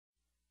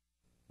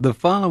The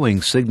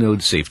following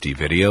Signode safety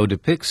video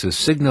depicts a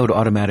Signode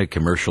automatic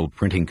commercial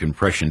printing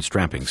compression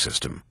strapping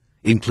system,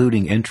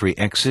 including entry,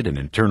 exit, and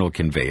internal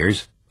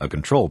conveyors, a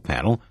control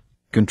panel,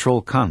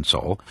 control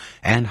console,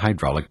 and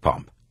hydraulic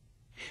pump.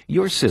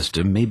 Your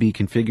system may be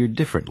configured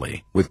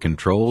differently with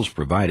controls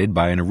provided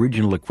by an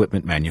original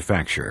equipment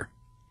manufacturer.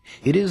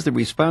 It is the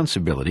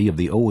responsibility of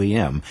the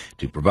OEM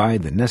to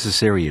provide the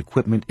necessary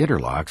equipment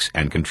interlocks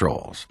and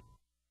controls.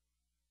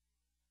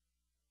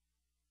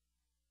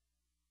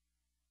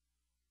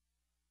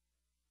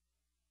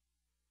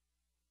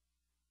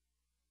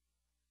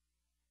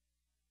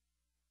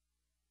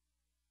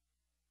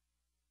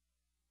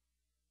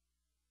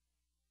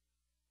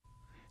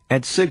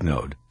 At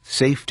Signode,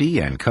 safety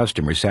and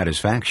customer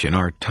satisfaction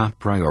are top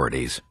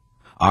priorities.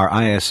 Our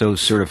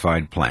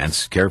ISO-certified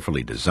plants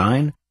carefully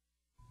design,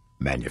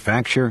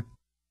 manufacture,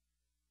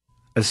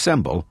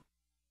 assemble,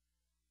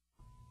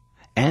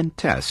 and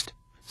test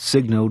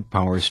Signode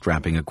power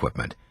strapping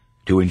equipment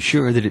to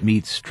ensure that it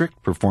meets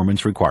strict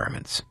performance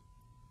requirements.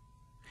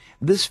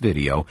 This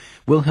video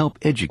will help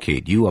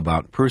educate you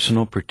about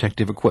personal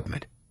protective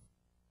equipment,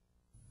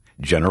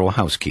 general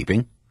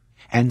housekeeping,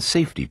 and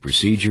safety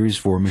procedures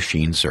for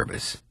machine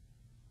service.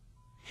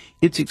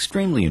 It's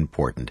extremely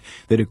important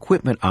that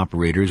equipment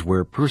operators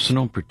wear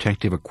personal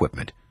protective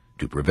equipment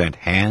to prevent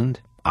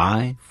hand,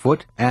 eye,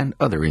 foot, and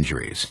other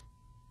injuries.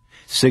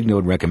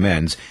 Signode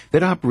recommends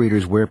that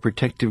operators wear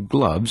protective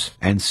gloves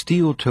and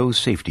steel-toe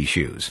safety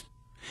shoes,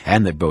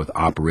 and that both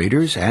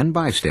operators and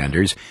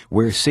bystanders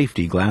wear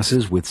safety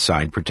glasses with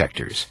side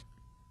protectors.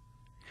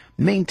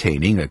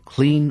 Maintaining a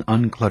clean,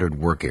 uncluttered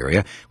work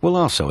area will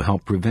also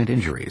help prevent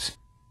injuries.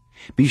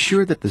 Be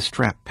sure that the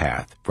strap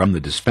path from the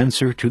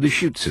dispenser to the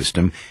chute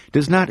system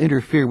does not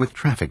interfere with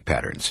traffic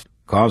patterns,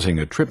 causing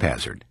a trip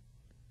hazard.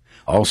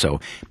 Also,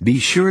 be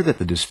sure that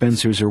the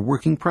dispensers are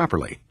working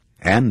properly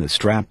and the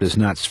strap does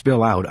not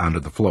spill out onto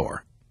the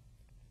floor.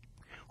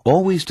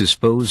 Always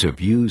dispose of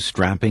used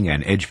strapping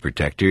and edge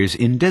protectors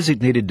in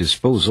designated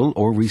disposal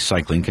or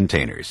recycling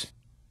containers.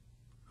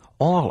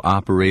 All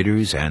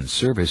operators and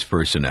service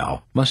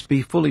personnel must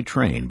be fully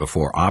trained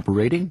before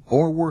operating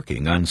or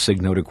working on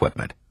Signode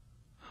equipment.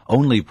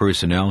 Only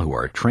personnel who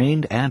are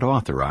trained and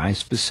authorized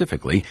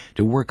specifically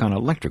to work on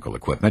electrical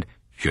equipment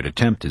should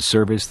attempt to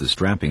service the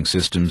strapping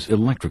system's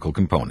electrical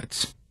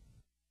components.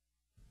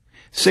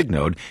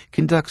 Signode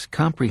conducts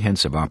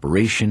comprehensive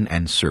operation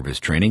and service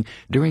training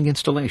during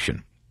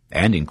installation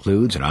and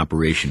includes an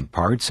operation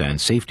parts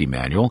and safety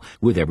manual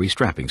with every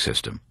strapping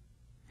system.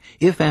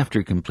 If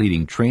after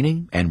completing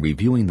training and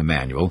reviewing the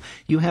manual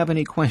you have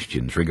any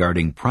questions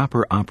regarding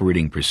proper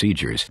operating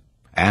procedures,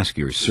 ask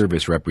your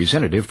service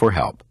representative for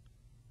help.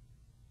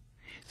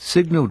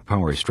 Signode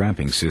power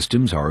strapping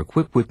systems are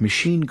equipped with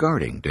machine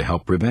guarding to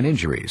help prevent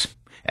injuries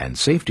and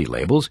safety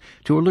labels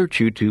to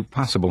alert you to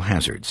possible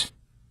hazards.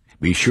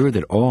 Be sure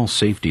that all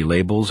safety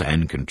labels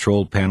and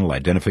control panel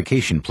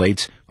identification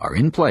plates are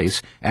in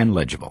place and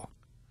legible.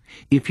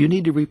 If you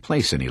need to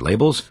replace any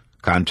labels,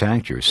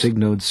 contact your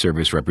Signode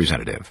service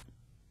representative.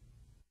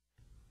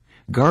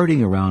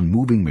 Guarding around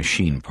moving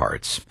machine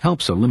parts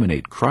helps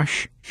eliminate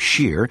crush,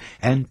 shear,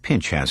 and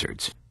pinch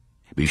hazards.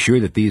 Be sure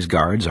that these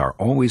guards are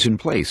always in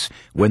place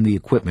when the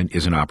equipment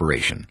is in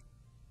operation.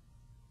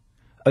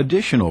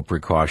 Additional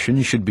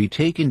precautions should be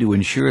taken to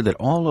ensure that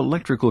all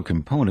electrical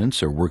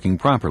components are working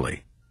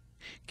properly.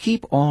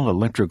 Keep all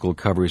electrical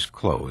covers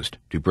closed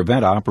to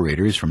prevent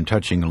operators from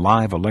touching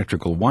live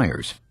electrical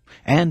wires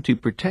and to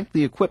protect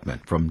the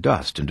equipment from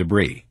dust and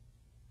debris.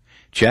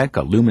 Check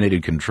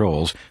illuminated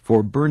controls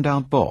for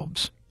burned-out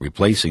bulbs,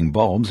 replacing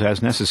bulbs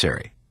as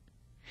necessary.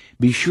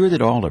 Be sure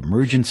that all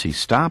emergency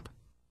stop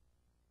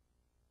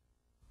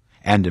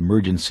and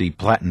emergency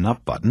platen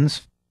up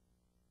buttons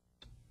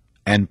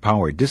and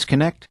power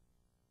disconnect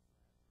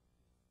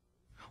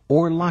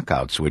or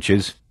lockout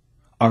switches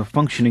are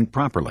functioning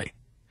properly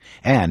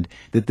and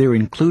that they're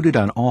included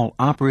on all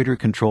operator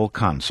control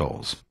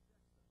consoles.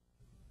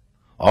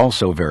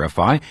 Also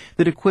verify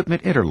that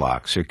equipment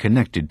interlocks are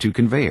connected to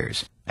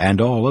conveyors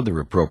and all other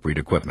appropriate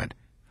equipment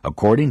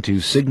according to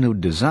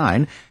Signode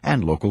design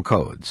and local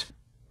codes.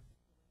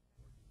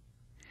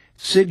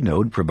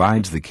 Signode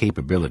provides the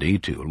capability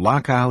to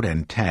lock out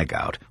and tag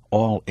out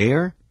all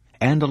air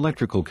and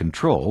electrical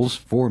controls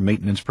for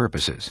maintenance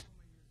purposes.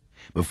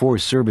 Before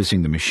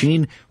servicing the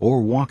machine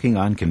or walking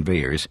on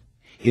conveyors,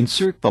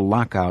 insert the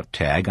lockout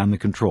tag on the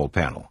control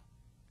panel.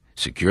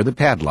 Secure the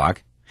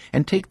padlock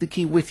and take the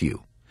key with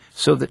you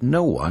so that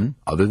no one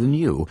other than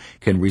you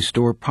can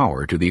restore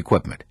power to the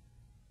equipment.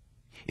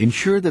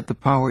 Ensure that the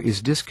power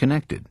is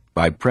disconnected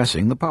by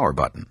pressing the power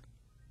button.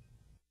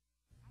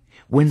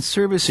 When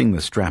servicing the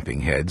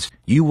strapping heads,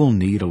 you will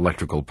need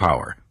electrical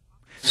power.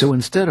 So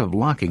instead of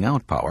locking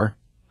out power,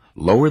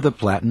 lower the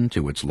platen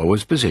to its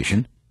lowest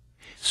position,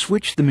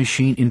 switch the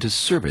machine into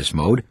service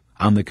mode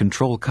on the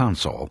control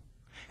console,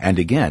 and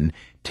again,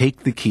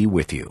 take the key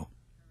with you.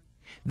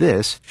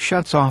 This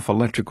shuts off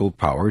electrical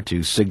power to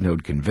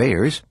Signode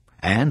conveyors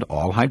and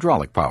all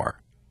hydraulic power.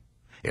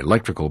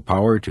 Electrical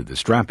power to the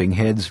strapping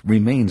heads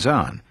remains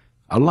on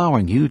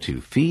allowing you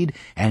to feed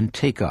and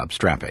take up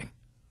strapping.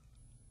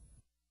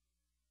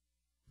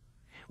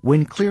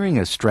 When clearing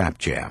a strap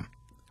jam,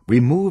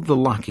 remove the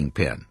locking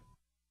pin.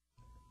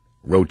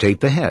 Rotate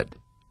the head.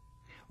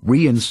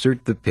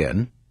 Reinsert the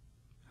pin.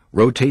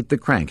 Rotate the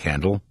crank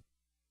handle.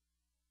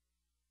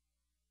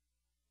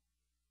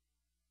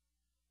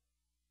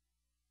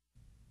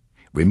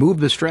 Remove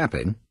the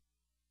strapping.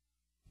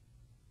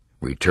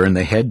 Return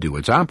the head to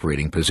its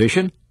operating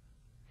position,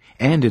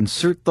 and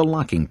insert the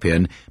locking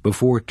pin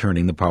before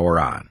turning the power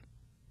on.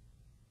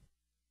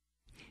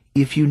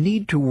 If you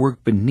need to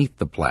work beneath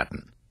the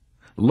platen,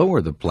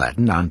 lower the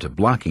platen onto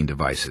blocking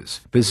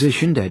devices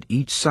positioned at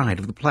each side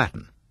of the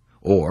platen,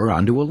 or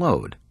onto a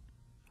load.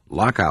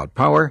 Lock out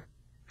power,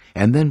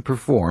 and then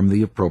perform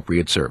the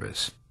appropriate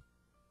service.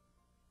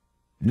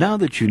 Now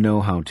that you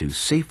know how to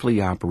safely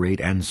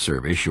operate and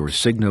service your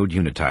Signode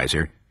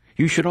unitizer,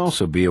 you should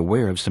also be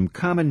aware of some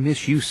common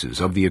misuses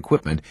of the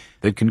equipment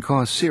that can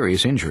cause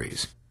serious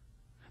injuries.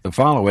 The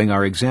following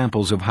are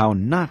examples of how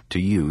not to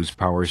use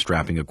power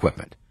strapping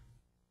equipment.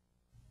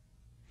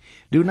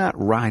 Do not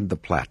ride the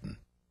platen.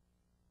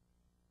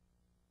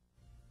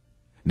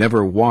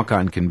 Never walk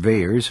on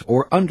conveyors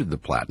or under the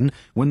platen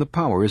when the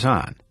power is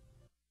on.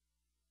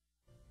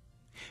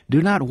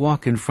 Do not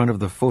walk in front of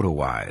the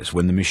photo eyes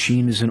when the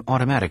machine is in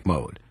automatic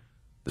mode.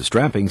 The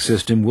strapping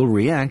system will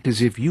react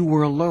as if you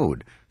were a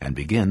load and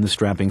begin the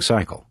strapping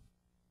cycle.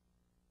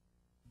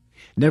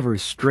 Never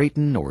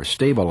straighten or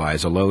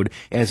stabilize a load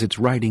as it's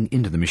riding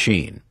into the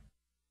machine.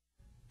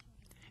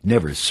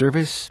 Never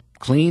service,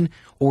 clean,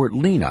 or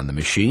lean on the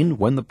machine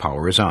when the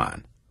power is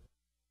on.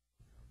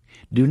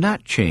 Do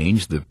not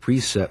change the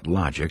preset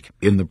logic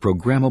in the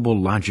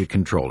programmable logic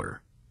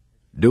controller.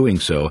 Doing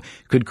so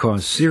could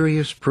cause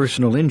serious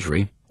personal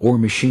injury or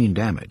machine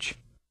damage.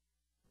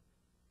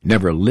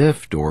 Never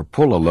lift or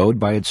pull a load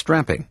by its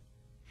strapping.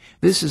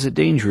 This is a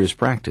dangerous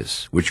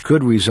practice which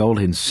could result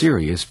in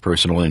serious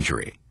personal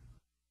injury.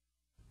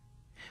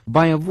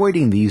 By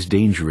avoiding these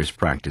dangerous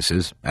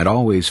practices and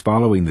always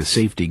following the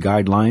safety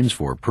guidelines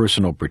for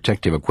personal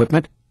protective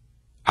equipment,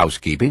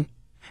 housekeeping,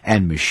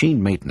 and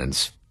machine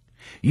maintenance,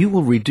 you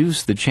will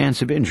reduce the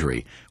chance of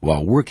injury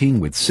while working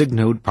with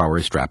Signode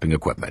power strapping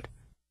equipment.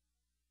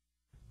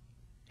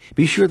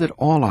 Be sure that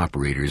all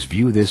operators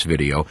view this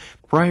video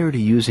prior to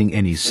using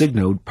any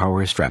Signode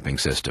power strapping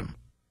system.